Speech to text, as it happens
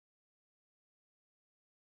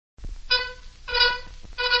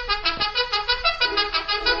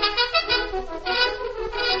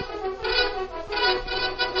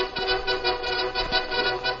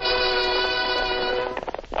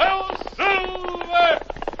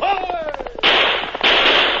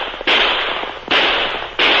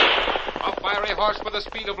horse with the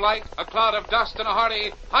speed of light, a cloud of dust, and a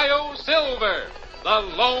hearty Hi-Yo Silver, the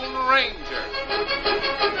Lone Ranger.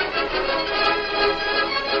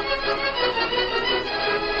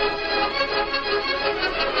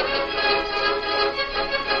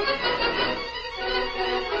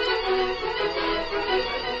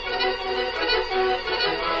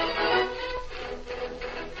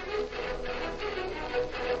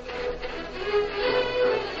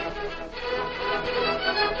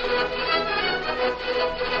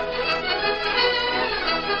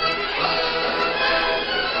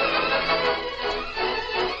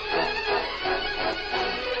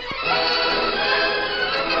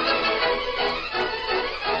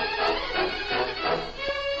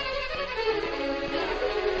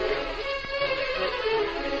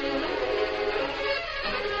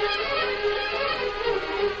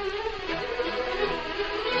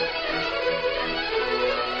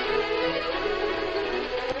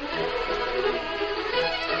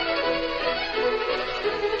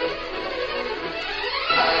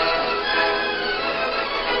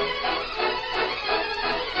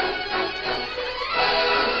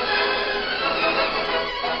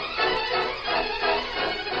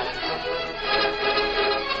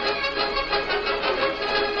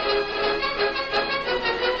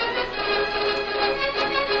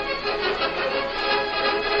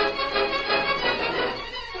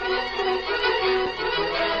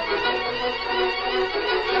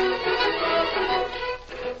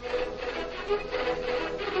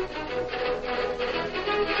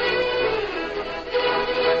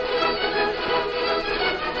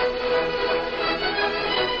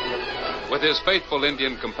 With his faithful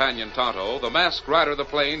Indian companion Tonto, the masked rider of the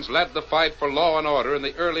plains led the fight for law and order in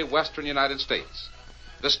the early western United States.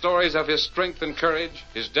 The stories of his strength and courage,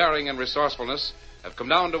 his daring and resourcefulness, have come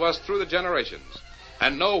down to us through the generations.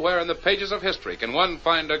 And nowhere in the pages of history can one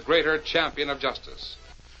find a greater champion of justice.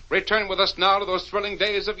 Return with us now to those thrilling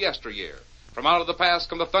days of yesteryear. From out of the past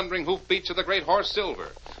come the thundering hoofbeats of the great horse Silver.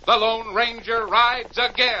 The Lone Ranger rides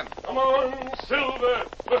again. Come on, Silver.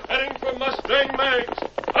 We're heading for Mustang Mag's.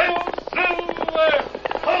 Hi-yo, Silver!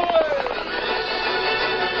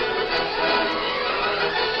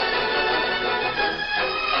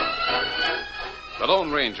 The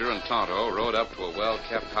Lone Ranger and Tonto rode up to a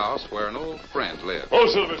well-kept house where an old friend lived. Oh,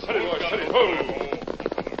 Silver, steady, boy, steady. Oh.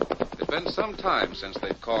 It's been some time since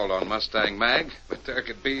they'd called on Mustang Mag, but there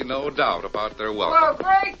could be no doubt about their welcome. Well,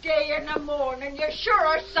 great day in the morning. You're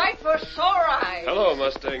sure a sight for sore eyes. Hello,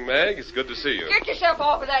 Mustang Mag. It's good to see you. Get yourself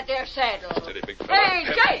off of that there saddle. Steady, big fella. Hey,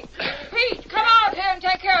 Jake! Pete, come out here and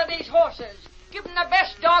take care of these horses. Give them the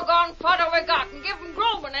best doggone fodder we got and give them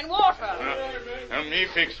grooming and water. Me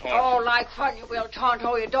fix horse. Oh, like fun you will,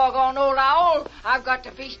 Tonto, you doggone old owl. I've got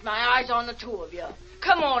to feast my eyes on the two of you.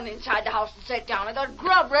 Come on inside the house and sit down. I got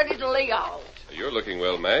grub ready to lay out. You're looking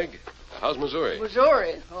well, Mag. How's Missouri?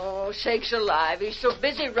 Missouri? Oh, sakes alive. He's so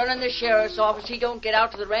busy running the sheriff's office he don't get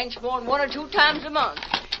out to the ranch more than 1 or 2 times a month.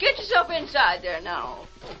 Get yourself inside there now.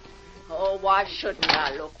 Oh, why shouldn't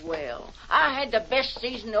I look well? I had the best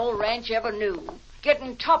season the old ranch ever knew.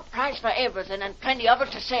 Getting top price for everything and plenty of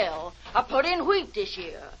it to sell. I put in wheat this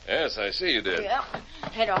year. Yes, I see you did. Yeah,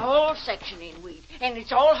 had a whole section in wheat, and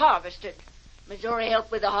it's all harvested. Missouri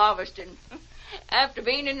helped with the harvesting. After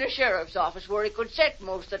being in the sheriff's office where he could sit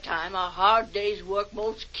most of the time, a hard day's work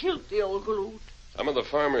most killed the old galoot. Some of the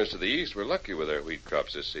farmers to the east were lucky with their wheat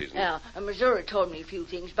crops this season. Now, Missouri told me a few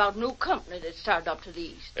things about a new company that started up to the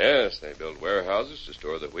east. Yes, they built warehouses to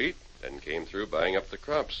store the wheat, then came through buying up the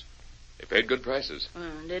crops. They paid good prices.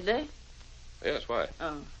 Did they? Yes, why?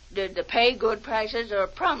 Did they pay good prices or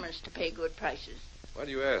promise to pay good prices? Why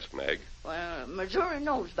do you ask, Mag? Well, Missouri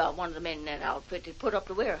knows about one of the men in that outfit that put up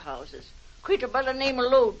the warehouses. Creature by the name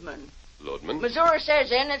of Loadman. Loadman? Missouri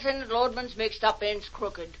says anything that Loadman's mixed up in's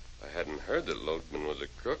crooked. I hadn't heard that Loadman was a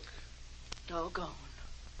crook. Doggone.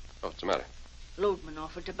 Oh, what's the matter? Loadman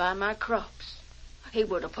offered to buy my crops. He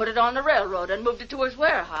would have put it on the railroad and moved it to his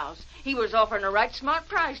warehouse. He was offering a right smart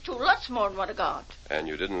price, too, lots more than what I got. And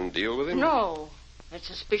you didn't deal with him? No. That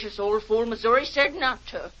suspicious old fool Missouri said not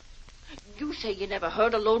to. You say you never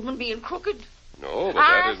heard of Loadman being crooked? No, but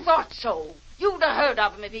that I isn't... thought so. You'd have heard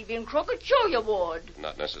of him if he'd been crooked. Sure you would.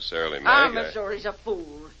 Not necessarily, Mag. Missouri's a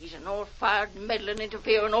fool. He's an old-fired, meddling,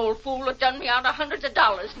 interfering old fool that done me out of hundreds of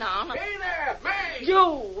dollars now. Hey there, Mag!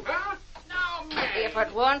 You! Huh? Now, Mag! If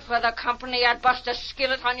it weren't for the company, I'd bust a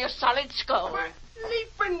skillet on your solid skull.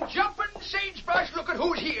 Leaping, jumping, sagebrush, look at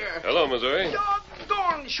who's here. Hello, Missouri.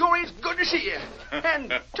 Doggone, sure is good to see you.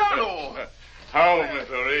 And Tonto. How,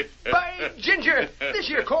 Missouri? By Ginger, this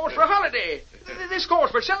here calls for a holiday. This calls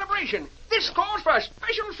for celebration. This calls for a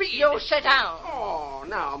special feast. You sit down. Oh,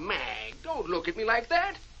 now, Mag. don't look at me like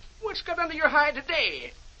that. What's got under your hide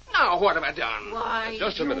today? Now, what have I done? Why,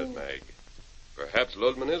 Just a minute, Mag. Perhaps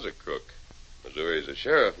Lodeman is a crook. Missouri's a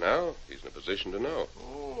sheriff now. He's in a position to know.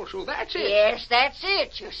 Oh, so that's it. Yes, that's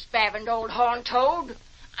it, you spavined old horn toad.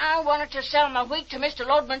 I wanted to sell my wheat to Mr.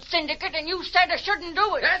 Lodeman's syndicate, and you said I shouldn't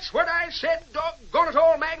do it. That's what I said, doggone it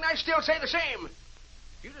all, Mag, and I still say the same.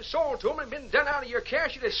 If you'd have sold to him and been done out of your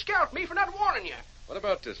cash, you'd have scalped me for not warning you. What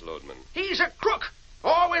about this Lodeman? He's a crook.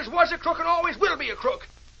 Always was a crook and always will be a crook.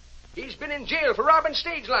 He's been in jail for robbing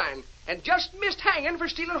stage line and just missed hanging for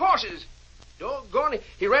stealing horses. Doggone it,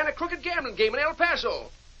 he ran a crooked gambling game in El Paso.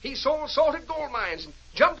 He sold salted gold mines and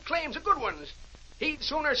jumped claims of good ones. He'd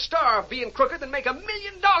sooner starve being crooked than make $1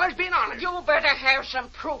 million being honest. You better have some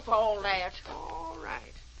proof of all that. All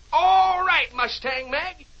right. All right, Mustang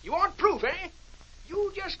Mag. You want proof, eh?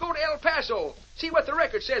 You just go to El Paso, see what the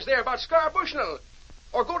record says there about Scar Bushnell.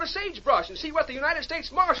 Or go to Sagebrush and see what the United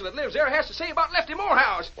States Marshal that lives there has to say about Lefty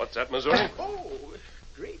Morehouse. What's that, Missouri? Oh,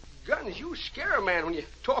 great guns, you scare a man when you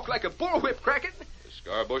talk like a bullwhip cracking. Is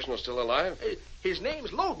Scar Bushnell still alive? His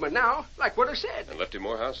name's Lodeman now, like what I said. And Lefty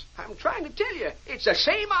Morehouse? I'm trying to tell you, it's the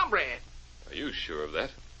same hombre. Are you sure of that?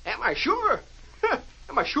 Am I sure?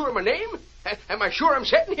 Am I sure of my name? Am I sure I'm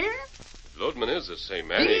sitting here? Lodeman is the same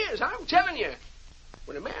man. He is, I'm telling you.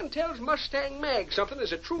 When a man tells Mustang Mag something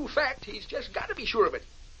is a true fact, he's just got to be sure of it.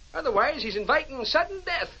 Otherwise, he's inviting sudden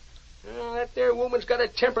death. That there woman's got a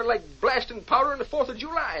temper like blasting powder on the 4th of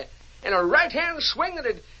July. And a right-hand swing that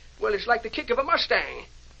well, it's like the kick of a Mustang.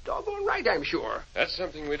 Doggone right, I'm sure. That's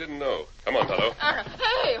something we didn't know. Come on, Tonto.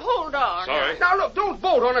 Hey, hold on. Sorry. Now, look, don't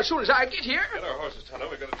bolt on as soon as I get here. Get our horses, Tonto.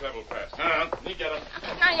 We've got to travel fast. Me get him.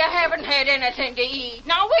 Now, you haven't had anything to eat.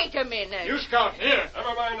 Now, wait a minute. You scout, here.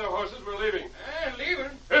 Never mind our horses. We're leaving. Leaving.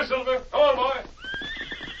 Here, Silver. Come on, boy.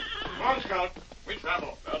 Come on, Scout. We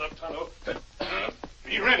travel. Round up, Tonto.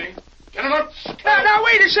 Be ready. Get him up. Now,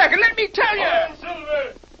 wait a second. Let me tell you. Come on,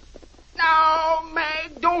 Silver. Now,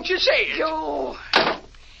 Mag, don't you say it. You.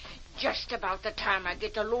 Just about the time I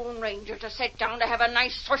get the Lone Ranger to sit down to have a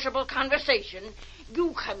nice sociable conversation,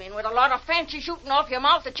 you come in with a lot of fancy shooting off your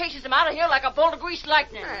mouth that chases him out of here like a bolt of greased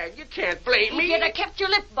lightning. Mag, you can't blame me. You'd have kept your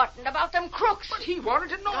lip buttoned about them crooks. But he wanted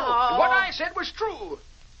to know. Oh. And what I said was true.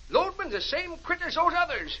 Lodeman's the same critter as those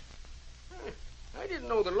others. I didn't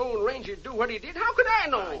know the Lone Ranger'd do what he did. How could I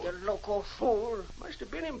know? Oh, you loco fool. Must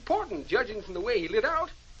have been important, judging from the way he lit out.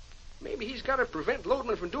 Maybe he's got to prevent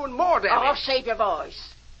Lodeman from doing more Oh, damage. save your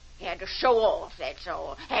voice. You had to show off, that's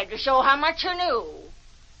all. Had to show how much you knew.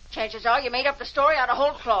 Chances are you made up the story out of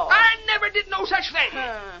whole cloth. I never did no such thing.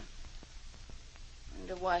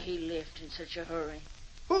 Wonder why he left in such a hurry.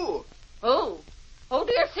 Who? Who? Who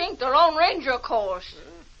do you think? The Lone Ranger, of course.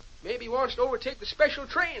 Maybe he wants to overtake the special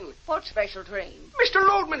train. What special train? Mr.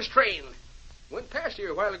 Lodeman's train. Went past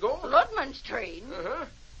here a while ago. Ludman's train? Uh-huh.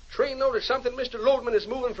 Train noticed something. Mr. Lodeman is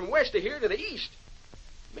moving from west of here to the east.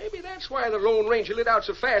 Maybe that's why the Lone Ranger lit out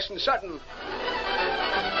so fast and sudden.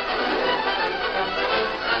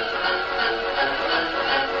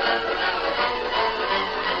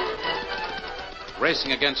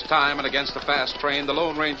 Racing against time and against the fast train, the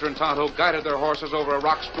Lone Ranger and Tonto guided their horses over a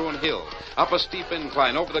rock-strewn hill, up a steep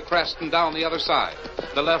incline, over the crest, and down the other side.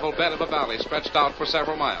 The level bed of a valley stretched out for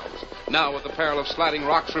several miles. Now, with the peril of sliding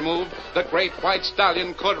rocks removed, the great white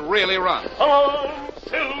stallion could really run. Come on,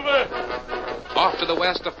 Silver. Off to the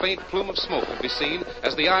west, a faint plume of smoke could be seen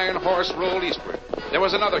as the iron horse rolled eastward. There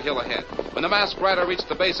was another hill ahead. When the masked rider reached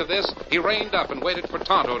the base of this, he reined up and waited for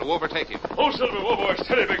Tonto to overtake him. Oh, Silver, whoa, boy,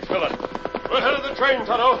 steady, big fella. We're ahead of the train,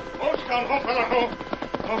 Tonto. Oh, Scout, oh, fella,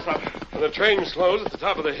 oh. Oh, fella. When the train slows at the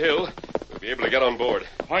top of the hill, we'll be able to get on board.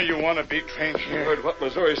 Why you want a big train You here? heard what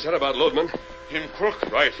Missouri said about Lodeman? Him crook.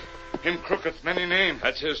 Right. Him crooketh many name.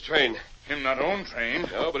 That's his train. Him not own train.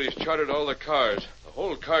 No, but he's chartered all the cars. The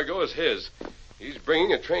whole cargo is his. He's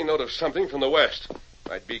bringing a trainload of something from the west.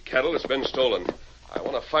 Might be cattle that's been stolen. I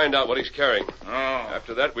want to find out what he's carrying. Oh.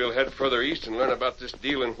 After that, we'll head further east and learn about this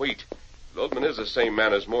deal in wheat. Lodeman is the same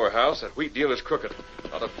man as Morehouse. That wheat deal is crooked. A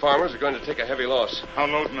lot of farmers are going to take a heavy loss. How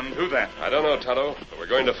Lodeman do that? I don't know, Tonto, but we're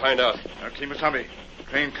going to find out. Now, Kimasabi,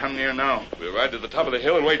 train come near now. We'll ride to the top of the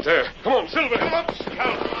hill and wait there. Come on, Silver. Come up,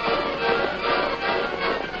 Scout.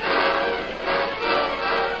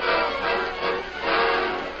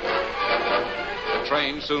 The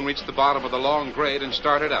train soon reached the bottom of the long grade and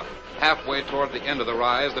started up. Halfway toward the end of the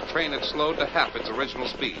rise, the train had slowed to half its original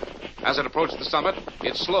speed. As it approached the summit,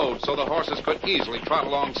 it slowed so the horses could easily trot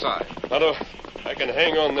alongside. Tonto, I can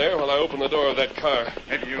hang on there while I open the door of that car.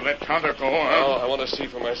 Maybe you let Tonto go, Oh, huh? I want to see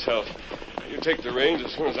for myself. You take the reins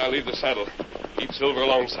as soon as I leave the saddle. Keep Silver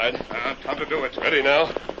alongside. Tonto do it. Ready now?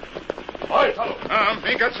 All right, Tonto.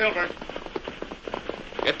 Me got Silver.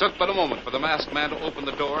 It took but a moment for the masked man to open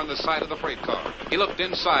the door on the side of the freight car. He looked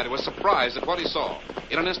inside and was surprised at what he saw.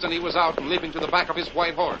 In an instant, he was out and leaping to the back of his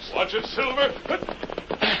white horse. Watch it, Silver.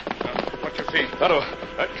 What you see? Tonto,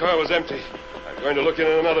 that car was empty. I'm going to look in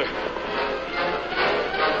another.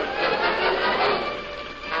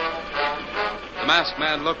 The masked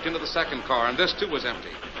man looked into the second car, and this, too, was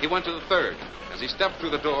empty. He went to the third. As he stepped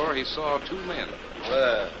through the door, he saw two men.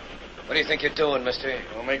 Well, what do you think you're doing, mister?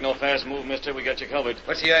 Don't make no fast move, mister. We got you covered.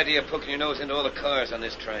 What's the idea of poking your nose into all the cars on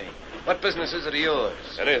this train? What business is it of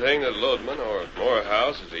yours? Anything that Loadman, or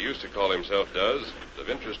Morehouse, as he used to call himself, does, is of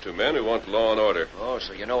interest to men who want law and order. Oh,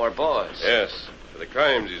 so you know our boss. Yes, for the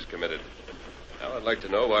crimes he's committed. Now I'd like to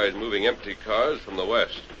know why he's moving empty cars from the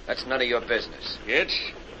west. That's none of your business.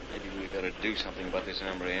 Hitch? Maybe we better do something about this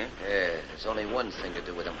hombre, eh? Yeah, there's only one thing to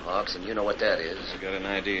do with him, Hawks, and you know what that is. I got an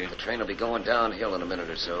idea. The train will be going downhill in a minute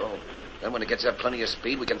or so. Then when it gets up plenty of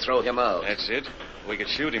speed, we can throw him out. That's it. We could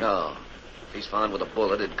shoot him. No. If he's found with a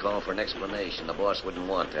bullet, it'd call for an explanation. The boss wouldn't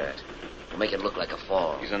want that. We'll make it look like a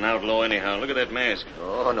fall. He's an outlaw anyhow. Look at that mask.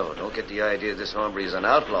 Oh, no. Don't get the idea this hombre is an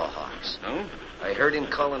outlaw, Hawks. No? I heard him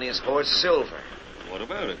calling his horse Silver. What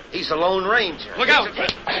about it? He's the Lone Ranger. Look out!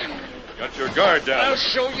 Got your guard down. I'll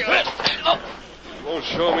show you. You won't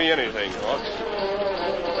show me anything, Hawks.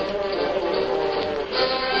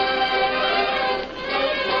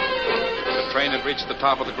 The train had reached the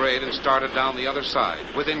top of the grade and started down the other side.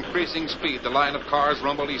 With increasing speed, the line of cars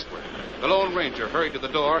rumbled eastward. The Lone Ranger hurried to the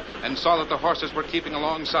door and saw that the horses were keeping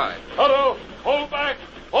alongside. Tonto, hold back.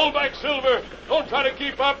 Hold back, Silver. Don't try to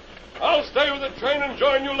keep up. I'll stay with the train and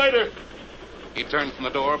join you later. He turned from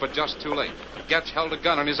the door, but just too late. Getch held a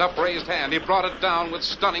gun in his upraised hand. He brought it down with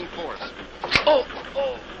stunning force. Oh.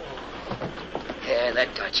 Yeah,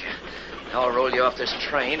 that got you. Now I'll roll you off this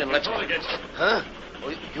train and let you... Huh?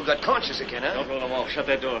 Well, you got conscious again, huh? Don't roll him off. Shut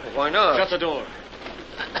that door. Why not? Shut the door.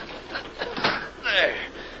 There.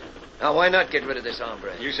 Now, why not get rid of this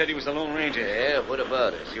hombre? You said he was the Lone Ranger. Yeah, what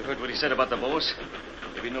about it? You heard what he said about the boss?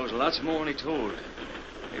 If he knows lots more than he told.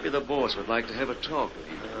 Maybe the boss would like to have a talk with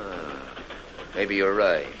you. Maybe you're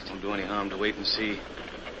right. Won't do any harm to wait and see.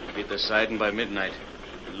 We'll be at the siding by midnight.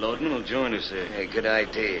 Loadman will join us there. Hey, good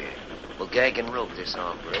idea. We'll gag and rope this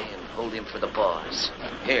hombre and hold him for the boss.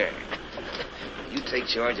 Here. You take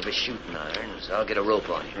charge of his shooting irons. I'll get a rope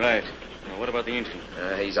on him. Right. Now, what about the engine?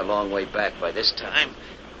 He's a long way back by this time.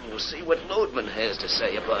 We'll see what Loadman has to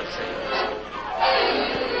say about things.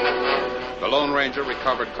 The Lone Ranger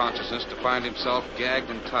recovered consciousness to find himself gagged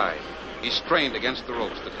and tied. He strained against the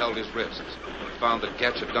ropes that held his wrists. He found that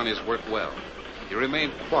Getch had done his work well. He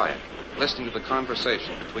remained quiet, listening to the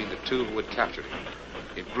conversation between the two who had captured him.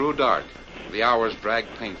 It grew dark. The hours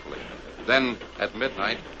dragged painfully. Then, at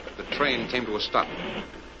midnight, the train came to a stop.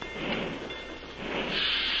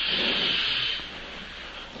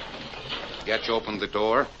 Getch opened the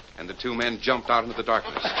door, and the two men jumped out into the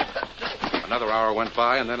darkness. Another hour went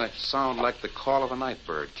by, and then a sound like the call of a night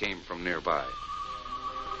bird came from nearby.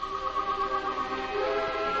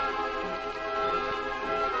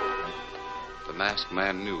 The masked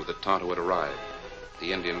man knew that Tonto had arrived.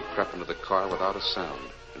 The Indian crept into the car without a sound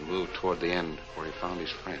and moved toward the end where he found his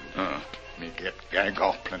friend. Me get gag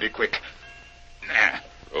off plenty quick. Nah.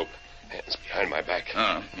 Rope. Hands behind my back.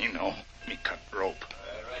 Me know. Me cut rope.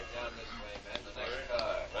 Right down this way, man. The next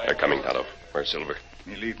car. They're coming, Tonto. Where's Silver?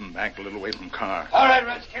 Me leave him back a little way from car. All right,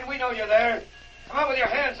 Redskin, we know you're there. Come on with your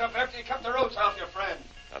hands up after you cut the ropes off your friend.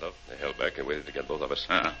 Tonto, they held back and waited to get both of us.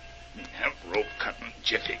 Me have rope cutting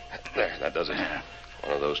jiffy. There, that does it.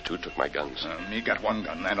 One of those two took my guns. Me got one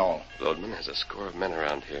gun, that all. Loadman has a score of men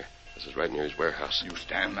around here. This is right near his warehouse. You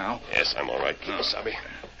stand now? Yes, I'm all right, Kimasabi.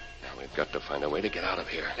 Now we've got to find a way to get out of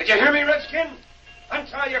here. Did you hear me, Redskin?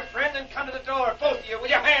 Untie your friend and come to the door, both of you, with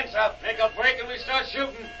your hands up. Make a break and we start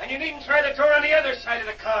shooting. And you needn't try the door on the other side of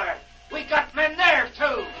the car. We got men there,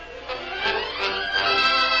 too.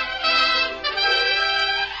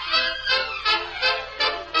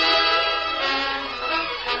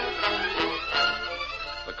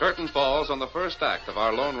 The curtain falls on the first act of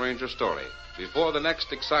our Lone Ranger story. Before the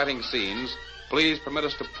next exciting scenes, please permit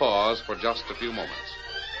us to pause for just a few moments.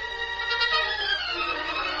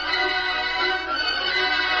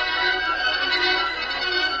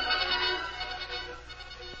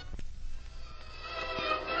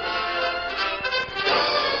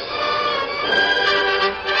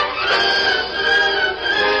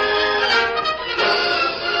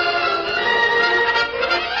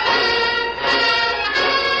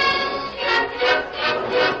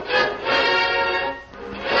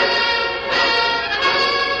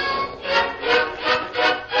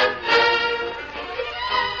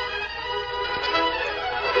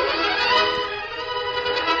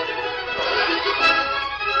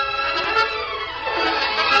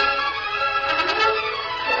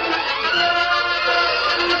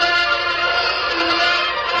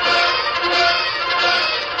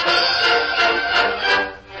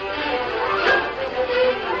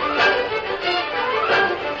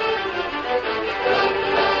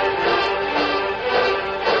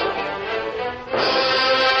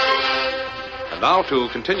 Now to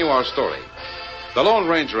continue our story. The Lone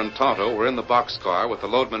Ranger and Tonto were in the boxcar with the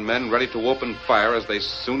loadman men ready to open fire as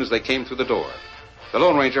soon as they came through the door. The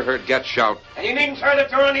Lone Ranger heard Getz shout, And you needn't try the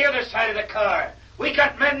door on the other side of the car. We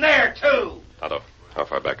got men there, too. Tonto, how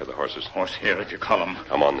far back are the horses? Horse here, if you call him.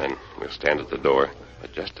 Come on, then. We'll stand at the door,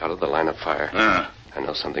 but just out of the line of fire. I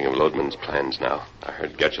know something of Loadman's plans now. I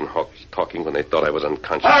heard Getz and Hawks talking when they thought I was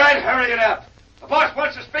unconscious. All right, hurry it up. The boss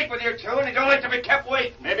wants to speak with you two, and he don't like to be kept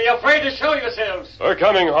waiting. Maybe you're afraid to show yourselves. We're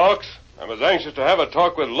coming, Hawks. I'm as anxious to have a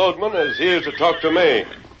talk with Loadman as he is to talk to me.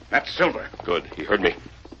 That's Silver. Good. He heard me.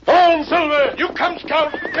 Come on, Silver! You come,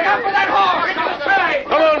 Scout. Get up with that horse! Get outside!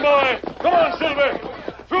 Come on, boy! Come on, Silver!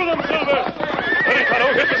 Through them, Silver! Ready,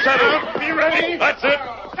 Tonto, hit the saddle. Be ready. That's it.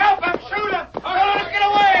 Help him! Shoot him! Don't let him get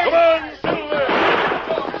away! Come on, Silver!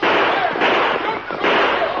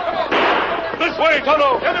 This way,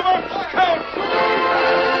 Tonto! Get him up, Scout!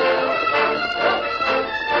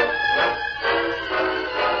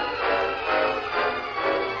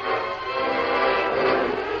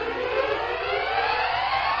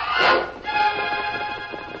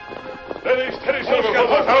 Steady, Silver.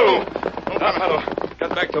 Now, Tonto, get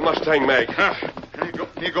back to Mustang Mag.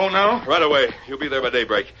 Can you go now? Right away. You'll be there by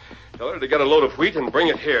daybreak. Tell her to get a load of wheat and bring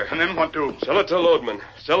it here. And then what do? Sell it to Loadman.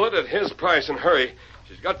 Sell it at his price and hurry.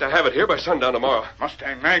 She's got to have it here by sundown tomorrow.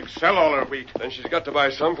 Mustang Mag sell all her wheat. Then she's got to buy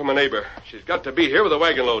some from a neighbor. She's got to be here with a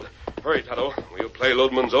wagon load. Hurry, Tonto. We'll play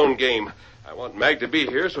Loadman's own game. I want Mag to be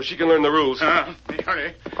here so she can learn the rules.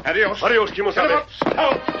 Hurry. Adios. Adios, Get him Kimosabe. up,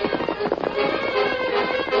 Scout.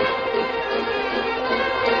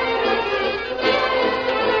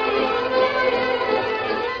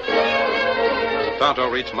 Tonto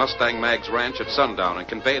reached Mustang Mag's ranch at sundown and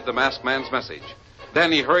conveyed the masked man's message.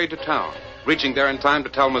 Then he hurried to town, reaching there in time to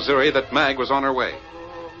tell Missouri that Mag was on her way.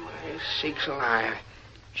 Oh, my sakes alive.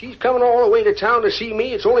 She's coming all the way to town to see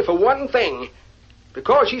me. It's only for one thing.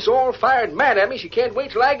 Because she's all fired mad at me, she can't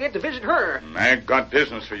wait till I get to visit her. Mag got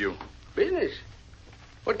business for you. Business?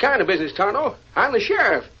 What kind of business, Tonto? I'm the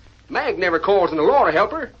sheriff. Mag never calls on the law to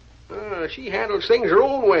help her. She handles things her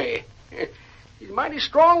own way. She's a mighty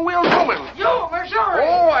strong-willed woman. You, Missouri!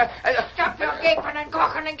 Oh, Stop your gaping and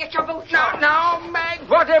gawking and get your boots on. Now, Mag,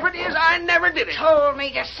 whatever it is, I never did it. Told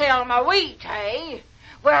me to sell my wheat, eh?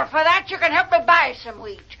 Well, for that, you can help me buy some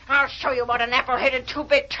wheat. I'll show you what an apple-headed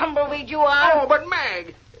two-bit tumbleweed you are. Oh, but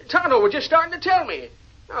Mag, Tonto was just starting to tell me.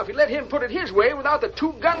 Now, if you let him put it his way without the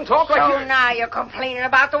two-gun talk So like you... now you're complaining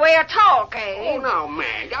about the way I talk, eh? Oh, now,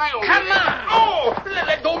 Mag, I only... Come on. Oh,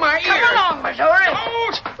 let go my ear. Come along, Missouri.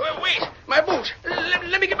 Oh, wait, my boots.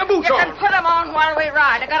 Let me get my boots You on. can put them on while we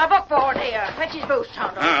ride. I got a bookboard here. Fetch his boots,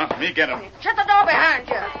 Tonto. Me get him. Shut the door behind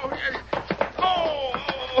you.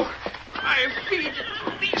 Oh, my feet.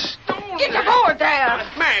 These stones. Get the board there.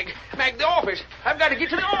 Mag, the office. I've got to get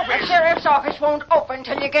to the The office. sheriff's office won't open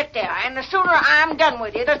till you get there, and the sooner I'm done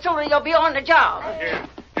with you, the sooner you'll be on the job.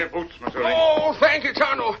 Here, boots, Missouri. Oh, thank you,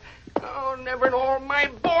 Tonto. Oh, never in all my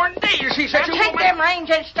born days see Now such a take woman. them reins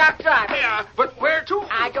and start driving. Yeah, but where to?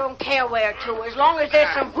 I don't care where to, as long as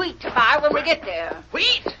there's some wheat to buy when we get there.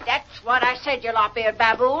 Wheat? That's what I said, you lop-eared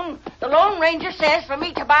baboon. The Lone Ranger says for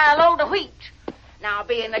me to buy a load of wheat. Now,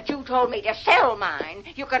 being that you told me to sell mine,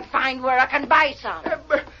 you can find where I can buy some.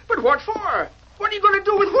 But what for? What are you going to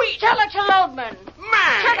do with wheat? Sell it to Loadman.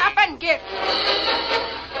 Mag! Shut up and get.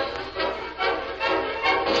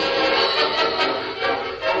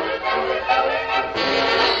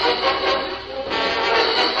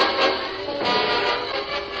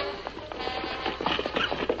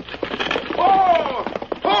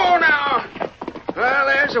 Oh, now. Well,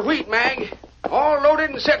 there's the wheat, Mag. All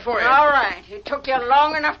loaded and set for you. All right. It took you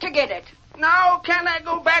long enough to get it. Now, can I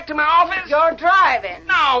go back to my office? You're driving.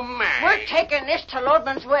 No, Mag. We're taking this to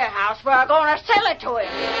Loadman's warehouse. We're going to sell it to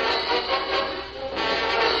him.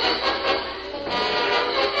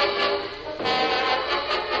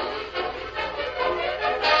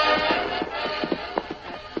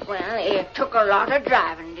 Well, it took a lot of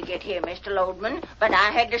driving to get here, Mr. Loadman, but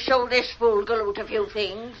I had to show this fool galoot a few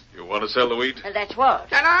things. You want to sell the wheat? And that's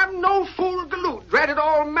what. And I'm no fool galoot. Drat it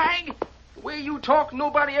all, Mag. The way you talk,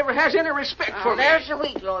 nobody ever has any respect for me. There's the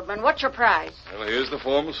wheat, Loadman. What's your price? Well, here's the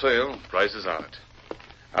formal sale. Price is on it.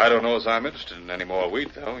 I don't know as I'm interested in any more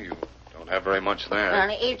wheat, though. You don't have very much there. Well,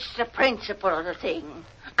 it's the principle of the thing.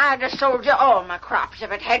 I'd have sold you all my crops if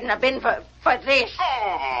it hadn't have been for this.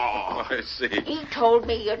 Oh. I see. He told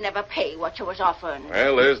me you'd never pay what you was offering.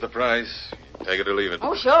 Well, there's the price. Take it or leave it.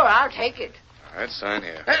 Oh, sure, I'll take it. All right, sign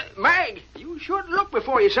here. Mag, you should look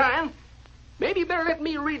before you sign. Maybe you better let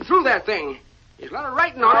me read through that thing. There's a lot of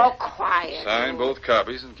writing on Oh, it. quiet. Sign both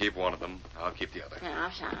copies and keep one of them. I'll keep the other. Yeah,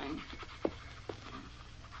 I'll sign.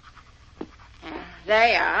 There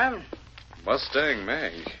you are. Mustang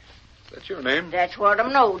Mag. Is that your name? That's what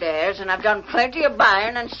I'm known as, and I've done plenty of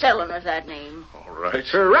buying and selling with that name. All right.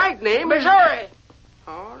 Her right name is... Missouri.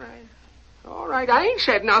 All right. All right, I ain't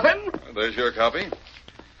said nothing. Well, there's your copy.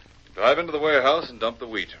 Drive into the warehouse and dump the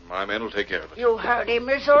wheat. My men will take care of it. You heard him,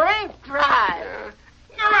 Missouri. Drive.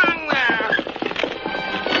 Go along there.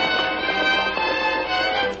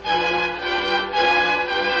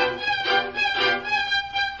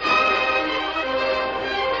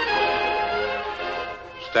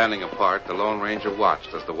 Standing apart, the Lone Ranger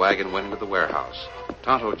watched as the wagon went into the warehouse.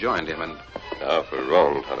 Tonto joined him and... Now, if we're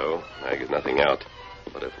wrong, Tonto, I get nothing out.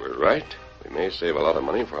 But if we're right, we may save a lot of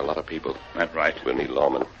money for a lot of people. That's right. We'll need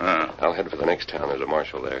lawmen. Huh. I'll head for the next town. There's a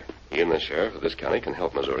marshal there. He and the sheriff of this county can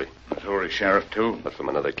help Missouri. Missouri sheriff, too? But from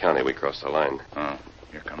another county, we crossed the line. Oh,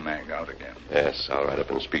 here come Mag out again. Yes, I'll ride up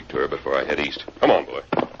and speak to her before I head east. Come on, boy.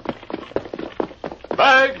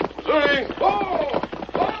 Bag, Missouri. Whoa!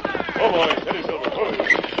 Oh, boy, steady, Silver.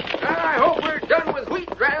 I hope we're done with wheat,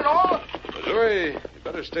 Grand all. Missouri, you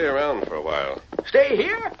better stay around for a while. Stay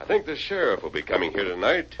here? I think the sheriff will be coming here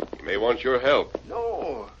tonight. He may want your help.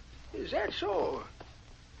 No. Is that so?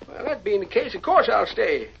 Well, that being the case, of course I'll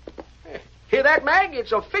stay. Hear that, Mag?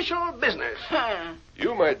 It's official business.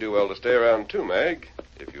 You might do well to stay around, too, Mag,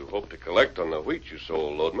 if you hope to collect on the wheat you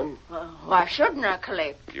sold, Loadman. Why shouldn't I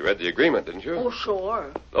collect? You read the agreement, didn't you? Oh,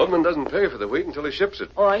 sure. Loadman doesn't pay for the wheat until he ships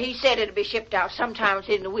it. Oh, he said it'd be shipped out sometime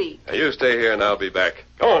within the week. Now, you stay here and I'll be back.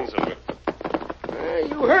 Come on, Silver.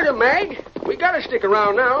 You heard him, Mag. We gotta stick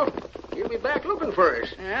around now. He'll be back looking for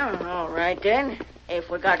us. Well, all right, then. If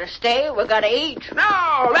we gotta stay, we gotta eat.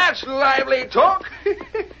 Now, that's lively talk.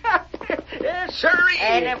 Yes, sirree.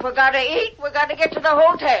 And if we gotta eat, we gotta get to the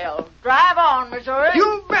hotel. Drive on, Missouri.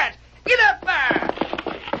 You bet. Get up there.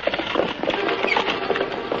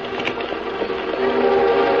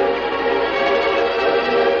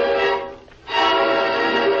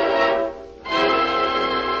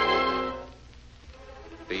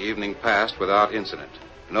 The evening passed without incident.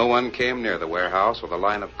 No one came near the warehouse or the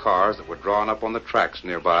line of cars that were drawn up on the tracks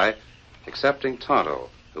nearby, excepting Tonto,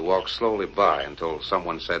 who walked slowly by until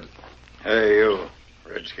someone said, Hey, you,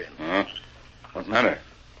 Redskin. Huh? What's the matter?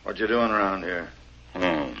 What you doing around here?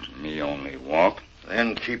 Me only walk.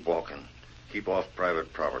 Then keep walking. Keep off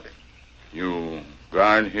private property. You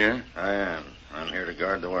guard here? I am. I'm here to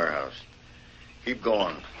guard the warehouse. Keep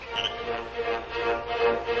going.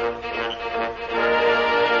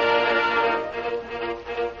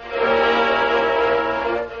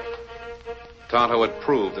 Tonto had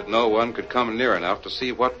proved that no one could come near enough to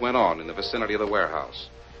see what went on in the vicinity of the warehouse.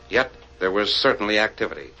 Yet there was certainly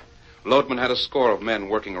activity. Loadman had a score of men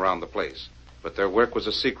working around the place, but their work was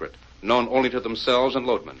a secret, known only to themselves and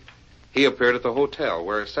Loadman. He appeared at the hotel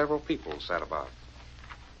where several people sat about.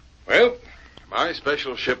 Well, my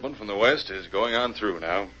special shipment from the west is going on through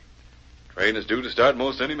now. Train is due to start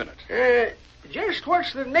most any minute. Just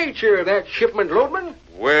what's the nature of that shipment, Loadman?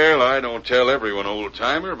 Well, I don't tell everyone,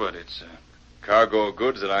 old-timer, but it's a cargo of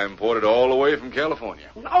goods that I imported all the way from California.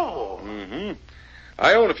 No. Mm-hmm.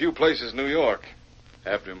 I own a few places in New York.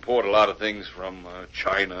 Have to import a lot of things from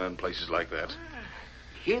China and places like that.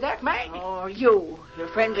 Hear that, Mag? Oh, you're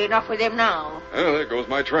friendly enough with him now. Well, there goes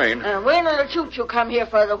my train. When will the choo-choo come here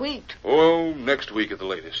for the wheat? Oh, next week at the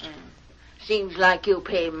latest. Seems like you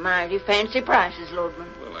pay mighty fancy prices, Loadman.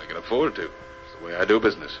 Well, I can afford to. It's the way I do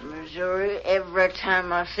business. Missouri, every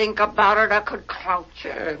time I think about it, I could crouch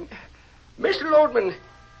you. Mr. Loadman,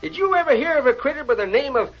 did you ever hear of a critter by the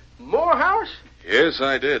name of Morehouse? Yes,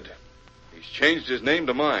 I did. He's changed his name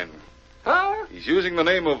to mine. Huh? He's using the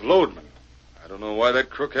name of Loadman. I don't know why that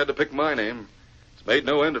crook had to pick my name. It's made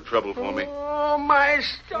no end of trouble for me. Oh, my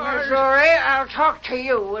stars. Missouri, I'll talk to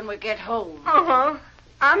you when we get home. Uh-huh.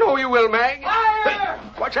 I know you will, Mag. Fire!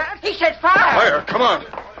 What's that? He said fire. Fire, come on.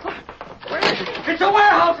 Where is it? It's a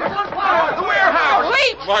warehouse. It's on fire. The warehouse.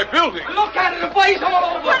 Wait! My building. Look at it. The blaze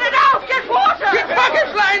all over. Put it out! Get water! Get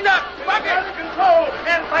buckets lined up. Buckets. Under control.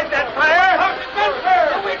 Can't fight that fire.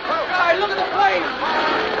 Spencer! The wheat sky. Look at the flame.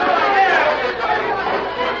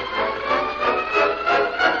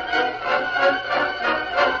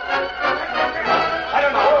 I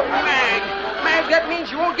don't know. Mag, that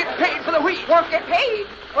means you won't get paid for the wheat. Won't get paid?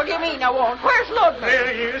 What do you mean I won't? Where's Loadman? There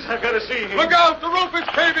he is. I've got to see him. Look out! The roof is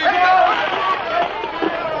caving!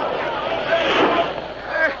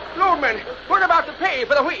 Loadman, what about the pay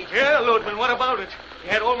for the wheat? Yeah, Loadman, what about it? He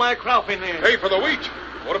had all my crop in there. Pay for the wheat.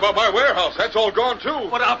 What about my warehouse? That's all gone, too.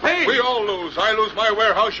 What, I'll pay? We all lose. I lose my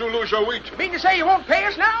warehouse, you lose your wheat. Mean to say you won't pay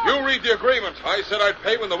us now? You read the agreement. I said I'd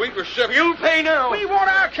pay when the wheat was shipped. You'll pay now. We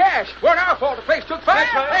want our cash. Weren't our fault the place took fire.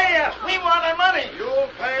 Pay us. We want our money. You'll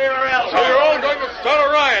pay or else. So you're all going to stop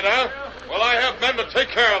take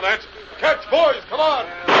care of that. Catch, boys, come on.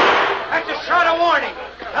 That's a short of warning.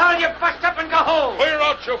 Now you bust up and go home. Clear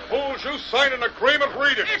out, you fools. You signed an agreement.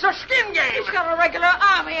 Read it. It's a skin game. He's got a regular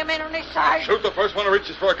army of men on his side. Shoot the first one who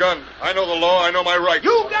reaches for a gun. I know the law. I know my rights.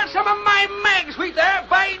 You got some of my mags, sweet there.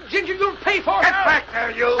 By ginger, you'll pay for it. Get back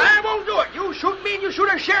there, you. I won't do it. You shoot me and you shoot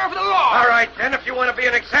a sheriff of the law. All right, then, if you want to be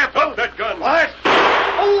an example. Drop that gun. What?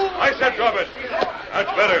 Oh, I said drop it.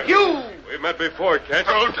 That's better. you. We met before, can't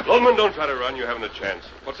you? Loneman, don't try to run. You haven't a chance.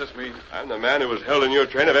 What's this mean? I'm the man who was held in your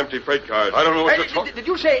train of empty freight cars. I don't know what Hey, you're talking... did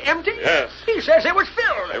you say empty? Yes. He says it was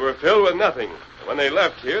filled. They were filled with nothing. When they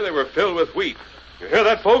left here, they were filled with wheat. You hear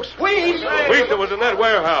that, folks? Wheat? Wheat that was in that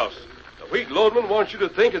warehouse. The wheat loadman wants you to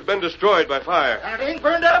think has been destroyed by fire. And it ain't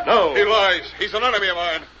burned up? No. He lies. He's an enemy of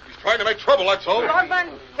mine. He's trying to make trouble, that's all.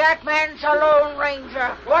 Rodman, that man's a Lone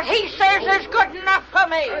Ranger. What he says is good enough for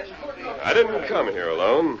me. I didn't come here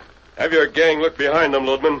alone. Have your gang look behind them,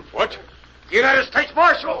 loadman. What? United States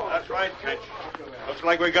Marshal. That's right, Ketch. Looks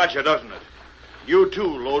like we got you, doesn't it? You too,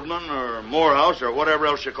 Loadman, or Morehouse, or whatever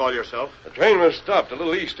else you call yourself. The train was stopped a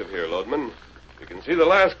little east of here, loadman. You can see the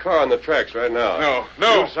last car on the tracks right now.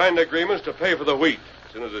 No. You signed agreements to pay for the wheat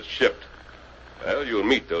as soon as it's shipped. Well, you'll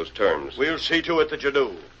meet those terms. We'll see to it that you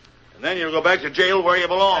do. And then you'll go back to jail where you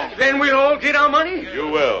belong. Then we'll all get our money? You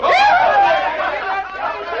will.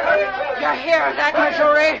 You hear that,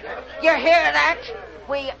 Missouri? You hear that?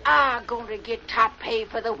 We are going to get top pay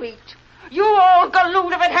for the wheat. You all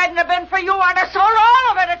galoot if it hadn't have been for you. I'd have sold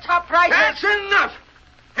all of it at top prices. That's enough.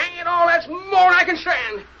 Hang it all, that's more than I can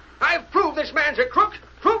stand. I've proved this man's a crook,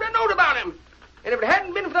 proved a note about him. And if it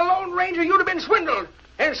hadn't been for the Lone Ranger, you'd have been swindled.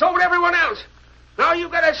 And so would everyone else. Now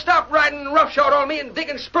you've got to stop riding roughshod on me and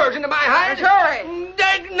digging spurs into my hide. Missouri.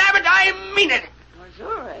 Dagnabbit, I mean it.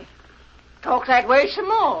 Missouri. Talk that way some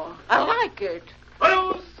more. I like it.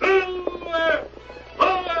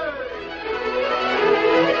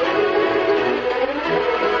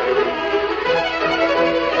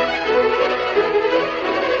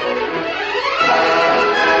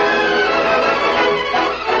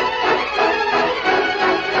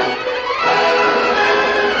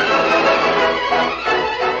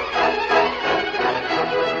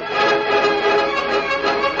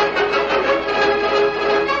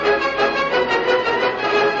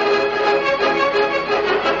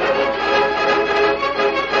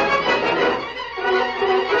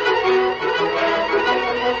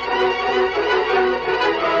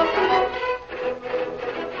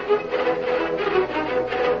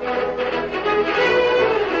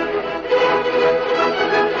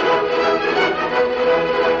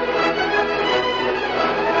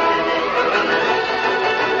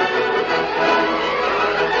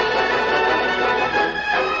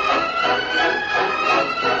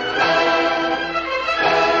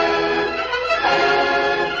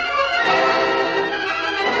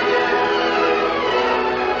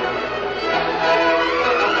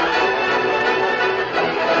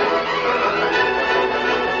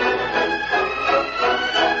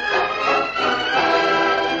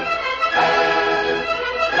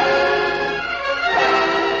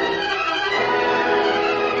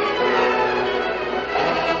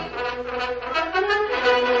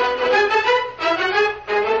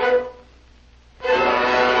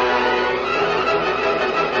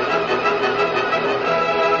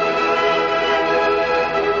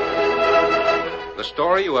 The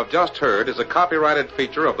story you have just heard is a copyrighted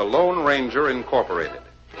feature of the Lone Ranger Incorporated.